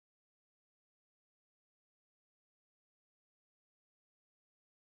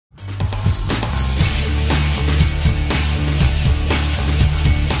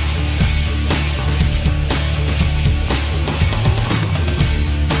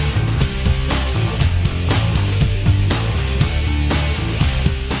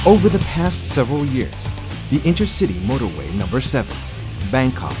Over the past several years, the intercity motorway number 7,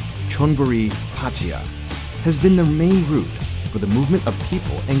 Bangkok, Chonburi, Pattaya, has been the main route for the movement of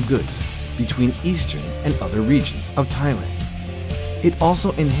people and goods between eastern and other regions of Thailand. It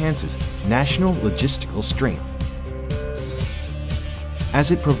also enhances national logistical strength, as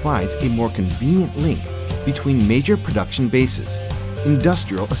it provides a more convenient link between major production bases,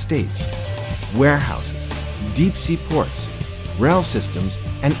 industrial estates, warehouses, deep-sea ports, rail systems,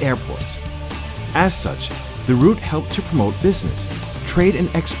 and airports. As such, the route helped to promote business, trade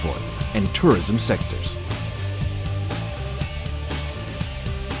and export, and tourism sectors.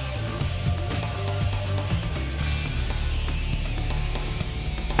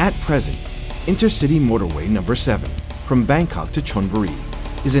 At present, Intercity Motorway number 7 from Bangkok to Chonburi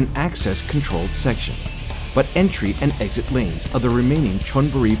is an access-controlled section, but entry and exit lanes of the remaining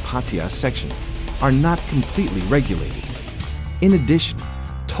Chonburi-Pattaya section are not completely regulated. In addition,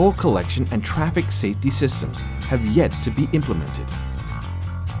 toll collection and traffic safety systems have yet to be implemented.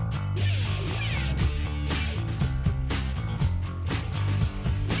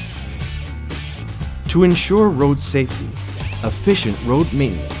 To ensure road safety, efficient road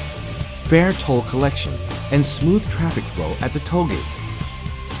maintenance, fair toll collection, and smooth traffic flow at the toll gates,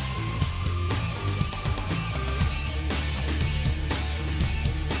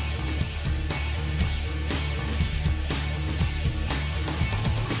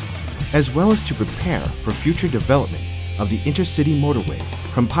 as well as to prepare for future development of the intercity motorway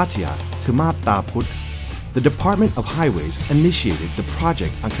from Pattaya to Mataput, the Department of Highways initiated the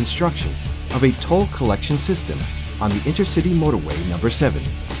project on construction of a toll collection system on the intercity motorway number 7,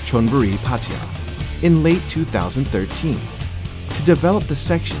 Chonburi-Pattaya, in late 2013 to develop the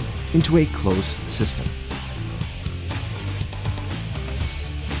section into a closed system.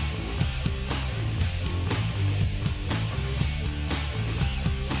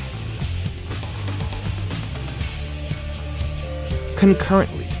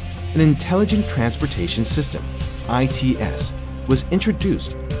 Concurrently, an Intelligent Transportation System, ITS, was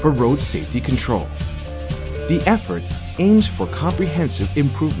introduced for road safety control. The effort aims for comprehensive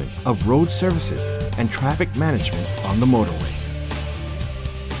improvement of road services and traffic management on the motorway.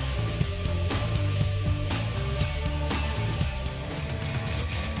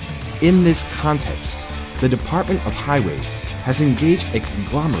 In this context, the Department of Highways has engaged a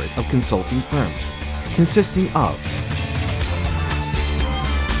conglomerate of consulting firms consisting of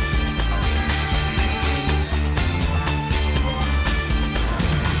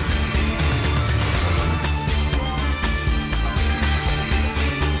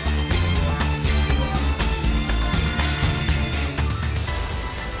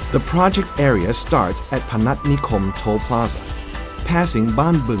the project area starts at Panat Nikom Toll Plaza, passing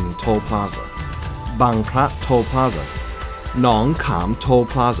Ban Bung Toll Plaza, Bang Prat Toll Plaza, Nong Kham Toll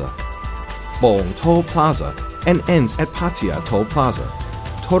Plaza, Bong Toll Plaza, and ends at Pattaya Toll Plaza,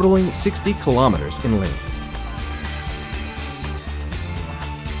 totaling 60 kilometers in length.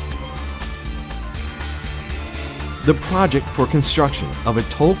 The project for construction of a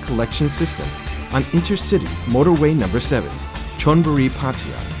toll collection system on intercity motorway number 7,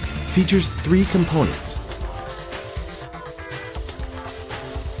 Chonburi-Pattaya, features 3 components.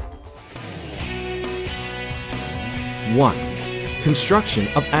 One, construction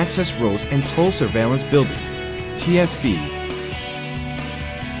of access roads and toll surveillance buildings, TSB,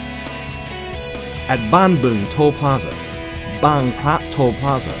 at Ban Bung Toll Plaza, Bang Prat Toll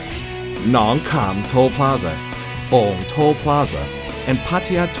Plaza, Nong Kham Toll Plaza, Bong Toll Plaza, and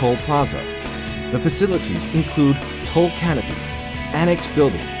Pattaya Toll Plaza. The facilities include toll canopy, annex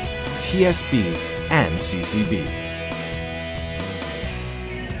building, TSB, and CCB.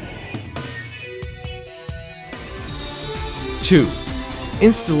 Two,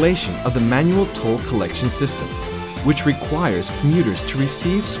 installation of the manual toll collection system, which requires commuters to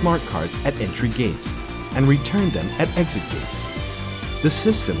receive smart cards at entry gates and return them at exit gates. The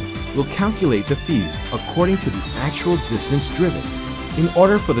system will calculate the fees according to the actual distance driven in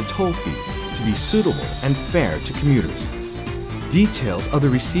order for the toll fee to be suitable and fair to commuters. Details of the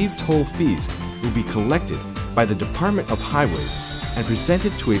received toll fees will be collected by the Department of Highways and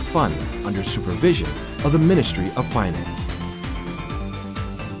presented to a fund under supervision of the Ministry of Finance.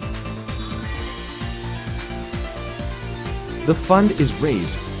 The fund is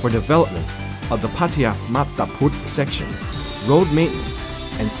raised for development of the Pattaya Mataput section, road maintenance,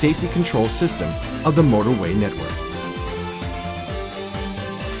 and safety control system of the motorway network.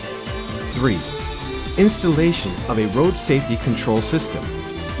 3. Installation of a road safety control system,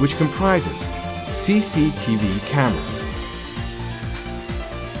 which comprises CCTV cameras,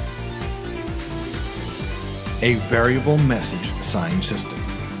 a variable message sign system,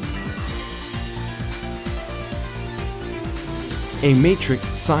 a matrix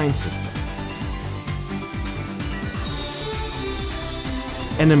sign system,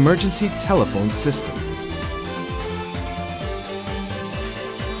 an emergency telephone system,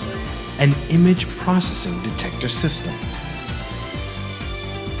 an image processing detector system,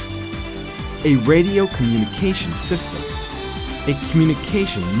 a radio communication system, a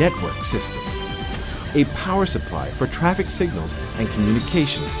communication network system, a power supply for traffic signals and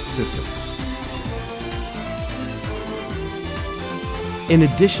communications system. In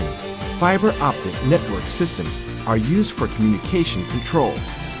addition, fiber optic network systems are used for communication control,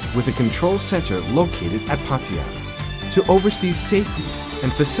 with a control center located at Pattaya to oversee safety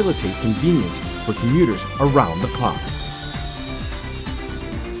and facilitate convenience for commuters around the clock.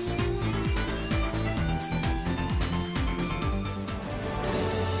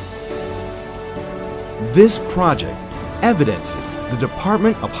 This project evidences the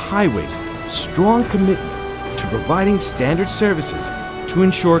Department of Highways' strong commitment to providing standard services to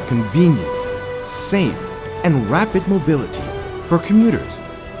ensure convenient, safe, and rapid mobility for commuters,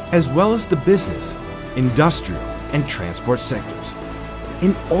 as well as the business, industrial, and transport sectors,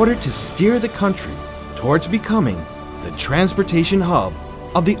 in order to steer the country towards becoming the transportation hub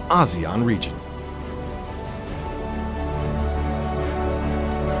of the ASEAN region.